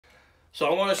So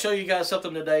I want to show you guys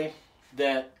something today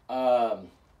that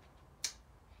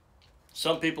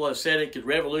some people have said it could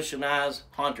revolutionize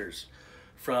hunters,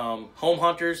 from home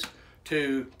hunters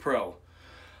to pro.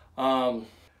 I'm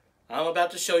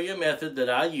about to show you a method that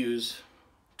I use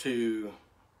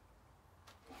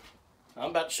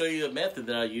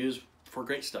for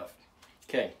great stuff.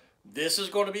 Okay, this is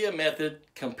going to be a method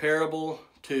comparable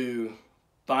to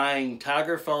buying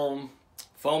Tiger Foam,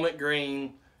 Foam It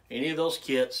Green, any of those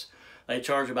kits. They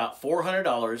charge about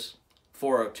 $400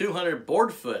 for a 200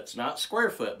 board foot, not square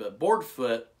foot, but board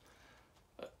foot,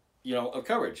 of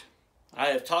coverage. I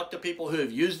have talked to people who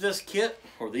have used this kit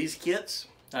or these kits.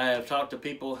 I have talked to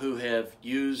people who have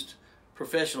used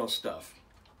professional stuff.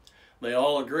 They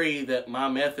all agree that my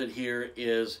method here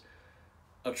is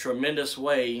a tremendous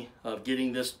way of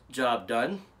getting this job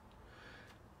done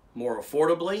more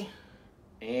affordably,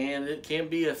 and it can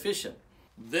be efficient.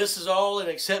 This is all an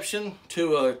exception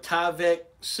to a Tyvek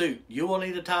suit. You will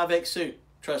need a Tyvek suit,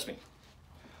 trust me.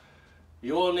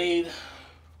 You will need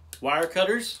wire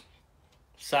cutters,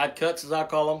 side cuts as I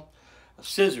call them,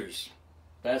 scissors,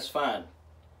 that's fine.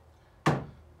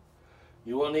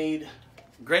 You will need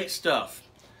great stuff.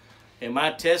 In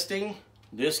my testing,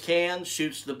 this can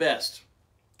shoots the best,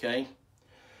 okay?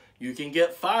 You can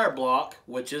get Fire Block,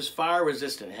 which is fire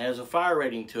resistant. It has a fire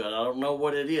rating to it. I don't know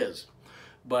what it is,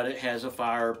 but it has a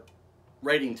fire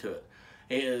rating to it.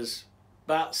 It is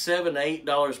about $7 to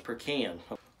 $8 per can.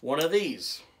 One of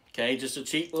these, okay, just a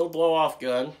cheap little blow-off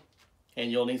gun,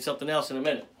 and you'll need something else in a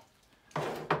minute.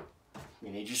 You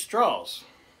need your straws.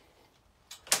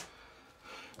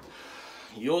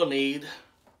 You'll need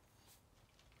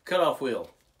cutoff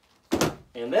wheel.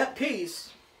 And that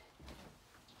piece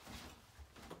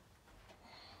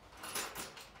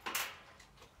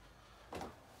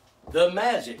the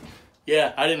magic.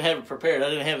 Yeah, I didn't have it prepared. I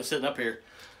didn't have it sitting up here.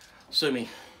 Sue me.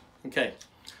 Okay.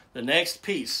 The next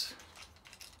piece.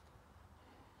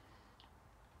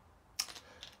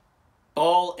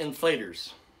 Ball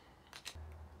inflators.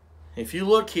 If you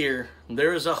look here,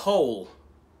 there is a hole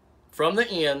from the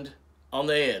end on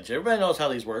the edge. Everybody knows how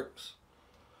these works.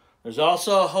 There's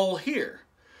also a hole here,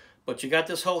 but you got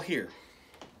this hole here.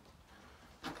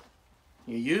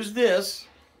 You use this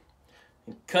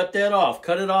and cut that off.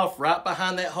 Cut it off right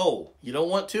behind that hole. You don't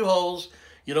want two holes.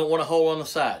 You don't want a hole on the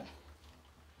side.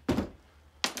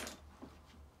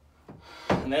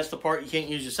 And that's the part you can't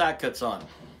use your side cuts on.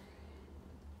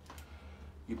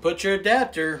 You put your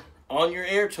adapter on your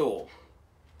air tool,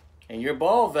 and your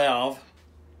ball valve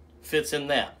fits in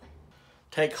that.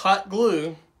 Take hot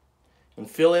glue and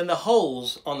fill in the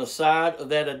holes on the side of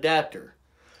that adapter.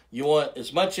 You want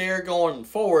as much air going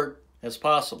forward as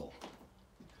possible.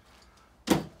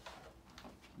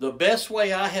 The best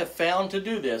way I have found to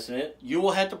do this, and you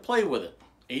will have to play with it.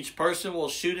 Each person will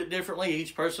shoot it differently.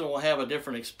 Each person will have a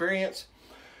different experience,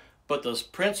 but the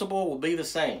principle will be the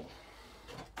same.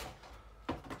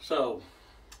 So,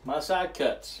 my side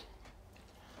cuts.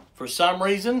 For some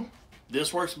reason,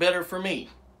 this works better for me.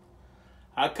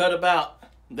 I cut about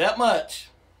that much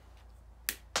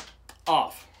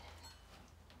off.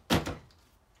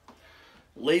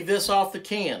 Leave this off the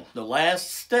can. The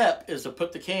last step is to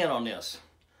put the can on this.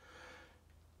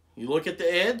 You look at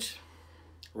the edge,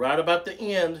 right about the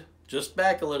end, just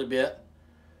back a little bit.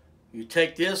 You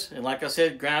take this and, like I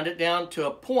said, grind it down to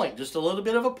a point, just a little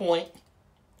bit of a point.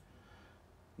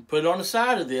 Put it on the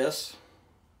side of this.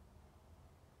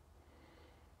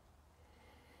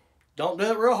 Don't do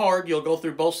it real hard. You'll go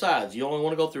through both sides. You only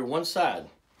want to go through one side.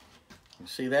 You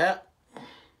see that?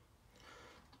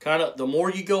 Kind of, the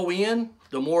more you go in,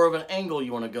 the more of an angle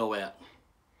you want to go at.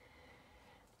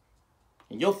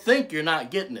 And you'll think you're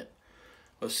not getting it,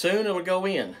 but soon it'll go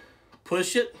in.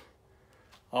 Push it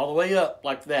all the way up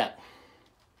like that.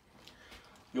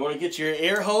 You want to get your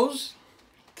air hose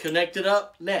connected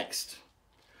up next.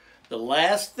 The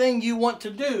last thing you want to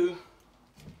do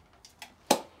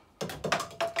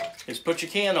is put your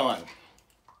can on,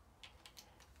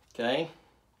 okay?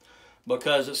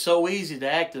 Because it's so easy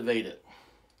to activate it.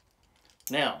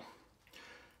 Now,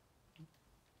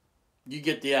 you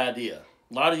get the idea.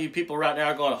 A lot of you people right now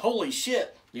are going, holy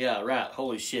shit. Yeah, right,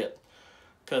 holy shit,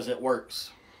 because it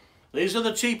works. These are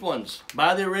the cheap ones.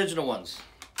 Buy the original ones.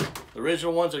 The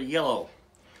original ones are yellow.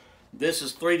 This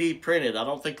is 3D printed. I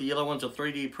don't think the yellow ones are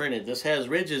 3D printed. This has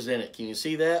ridges in it. Can you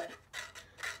see that?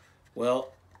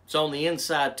 Well, it's on the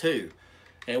inside too.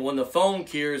 And when the foam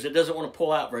cures, it doesn't want to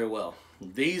pull out very well.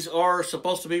 These are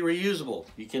supposed to be reusable.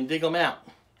 You can dig them out.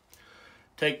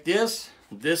 Take this.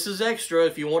 This is extra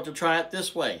if you want to try it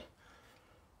this way.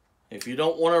 If you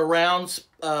don't want a round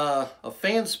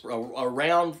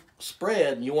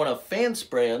spread, and you want a fan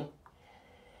spread,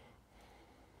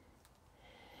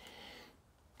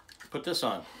 put this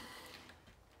on.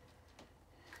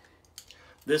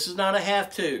 This is not a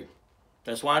have to.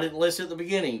 That's why I didn't list it at the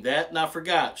beginning. That and I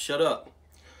forgot. Shut up.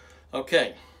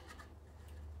 Okay.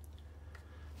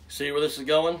 See where this is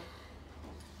going?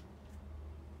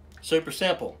 Super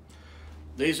simple.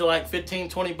 These are like 15,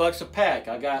 20 bucks a pack.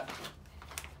 I got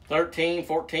 13,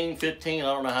 14, 15, I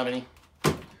don't know how many.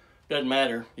 Doesn't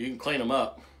matter. You can clean them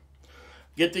up.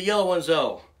 Get the yellow ones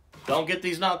though. Don't get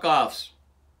these knockoffs.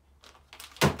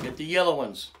 Get the yellow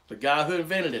ones. The guy who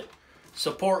invented it.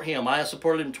 Support him. I have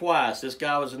supported him twice. This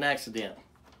guy was an accident.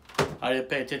 I didn't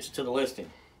pay attention to the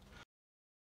listing.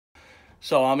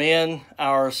 So I'm in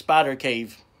our spider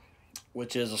cave,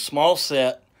 which is a small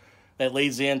set that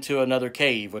leads into another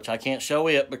cave, which I can't show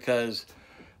it because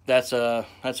that's a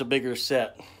bigger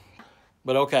set.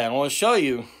 But okay, I want to show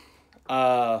you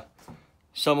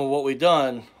some of what we've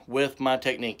done with my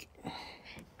technique.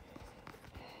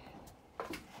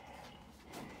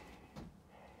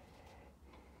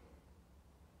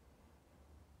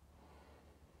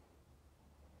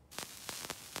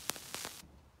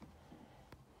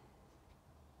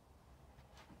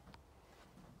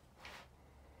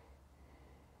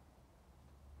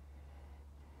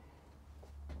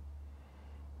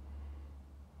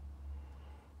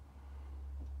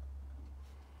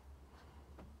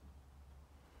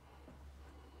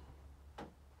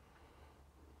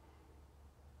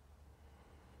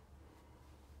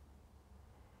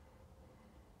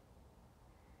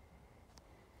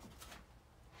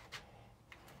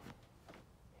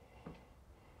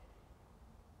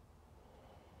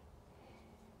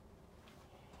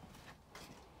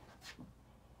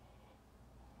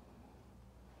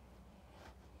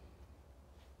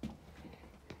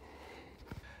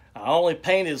 I only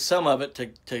painted some of it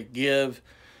to give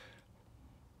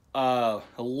a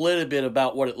little bit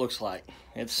about what it looks like.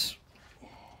 It's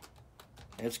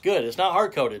good. It's not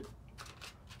hard coated,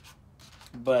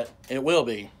 but it will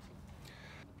be.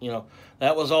 You know,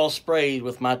 that was all sprayed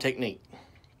with my technique.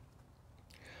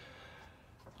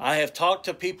 I have talked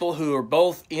to people who are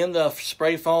both in the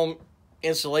spray foam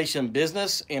installation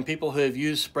business and people who have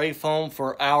used spray foam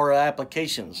for our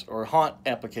applications or haunt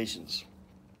applications.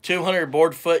 200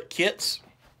 board foot kits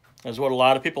is what a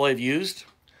lot of people have used.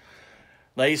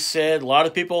 They said, a lot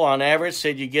of people on average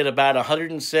said you get about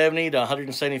 170 to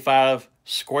 175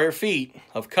 square feet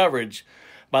of coverage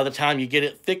by the time you get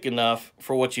it thick enough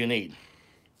for what you need.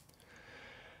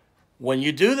 When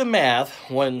you do the math,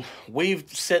 when we've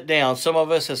sat down, some of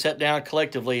us have sat down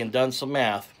collectively and done some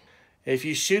math. If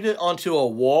you shoot it onto a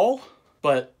wall,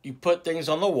 but you put things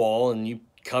on the wall and you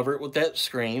cover it with that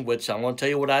screen, which I'm going to tell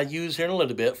you what I use here in a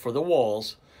little bit for the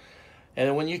walls.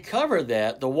 And when you cover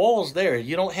that, the wall's there.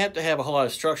 You don't have to have a whole lot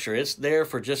of structure. It's there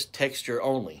for just texture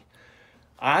only.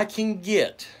 I can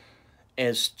get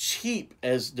as cheap,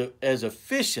 as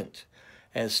efficient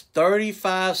as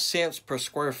 35 cents per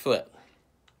square foot.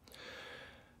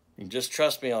 You just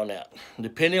trust me on that.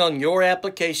 Depending on your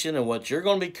application and what you're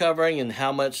going to be covering and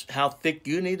how thick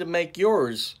you need to make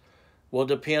yours will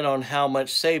depend on how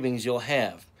much savings you'll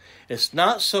have. It's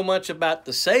not so much about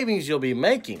the savings you'll be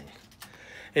making.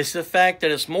 It's the fact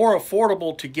that it's more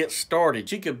affordable to get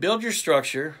started. You could build your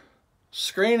structure,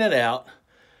 screen it out.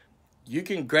 You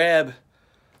can grab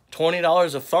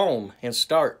 $20 of foam and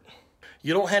start.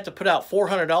 You don't have to put out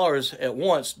 $400 at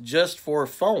once just for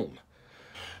foam.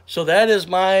 So that is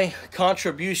my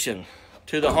contribution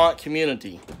to the haunt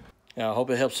community. I hope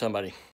it helps somebody.